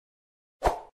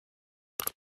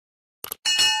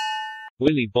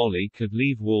Willy Boly could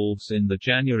leave Wolves in the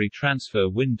January transfer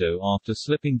window after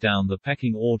slipping down the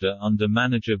pecking order under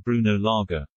manager Bruno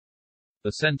Lage.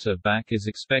 The centre-back is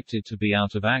expected to be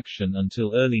out of action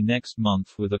until early next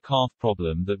month with a calf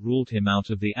problem that ruled him out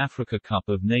of the Africa Cup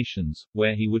of Nations,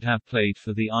 where he would have played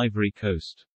for the Ivory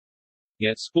Coast.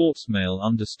 Yet Sportsmail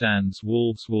understands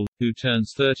Wolves will, who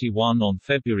turns 31 on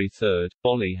February 3.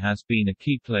 Boly has been a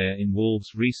key player in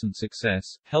Wolves' recent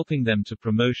success, helping them to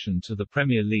promotion to the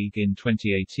Premier League in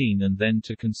 2018 and then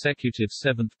to consecutive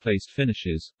 7th-placed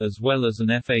finishes, as well as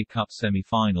an FA Cup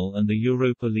semi-final and the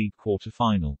Europa League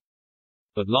quarter-final.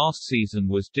 But last season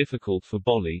was difficult for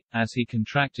Boly, as he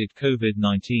contracted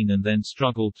COVID-19 and then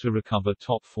struggled to recover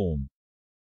top form.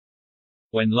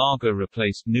 When Lage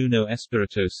replaced Nuno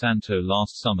Espirito Santo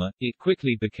last summer, it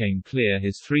quickly became clear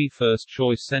his three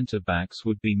first-choice centre-backs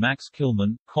would be Max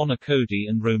Kilman, Conor Coady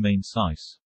and Romain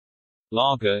Saiss.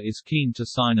 Lage is keen to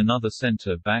sign another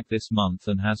centre-back this month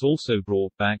and has also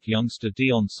brought back youngster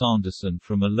Dion Sanderson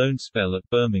from a loan spell at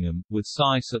Birmingham, with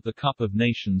Saiss at the Cup of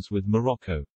Nations with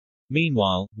Morocco.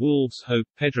 Meanwhile, Wolves hope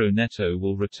Pedro Neto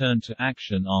will return to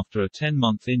action after a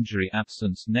 10-month injury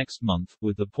absence next month,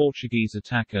 with the Portuguese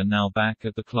attacker now back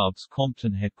at the club's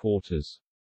Compton headquarters.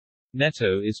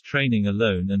 Neto is training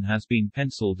alone and has been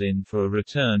penciled in for a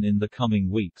return in the coming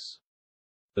weeks.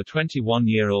 The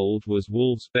 21-year-old was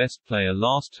Wolves' best player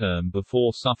last term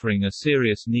before suffering a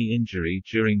serious knee injury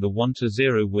during the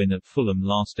 1-0 win at Fulham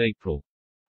last April.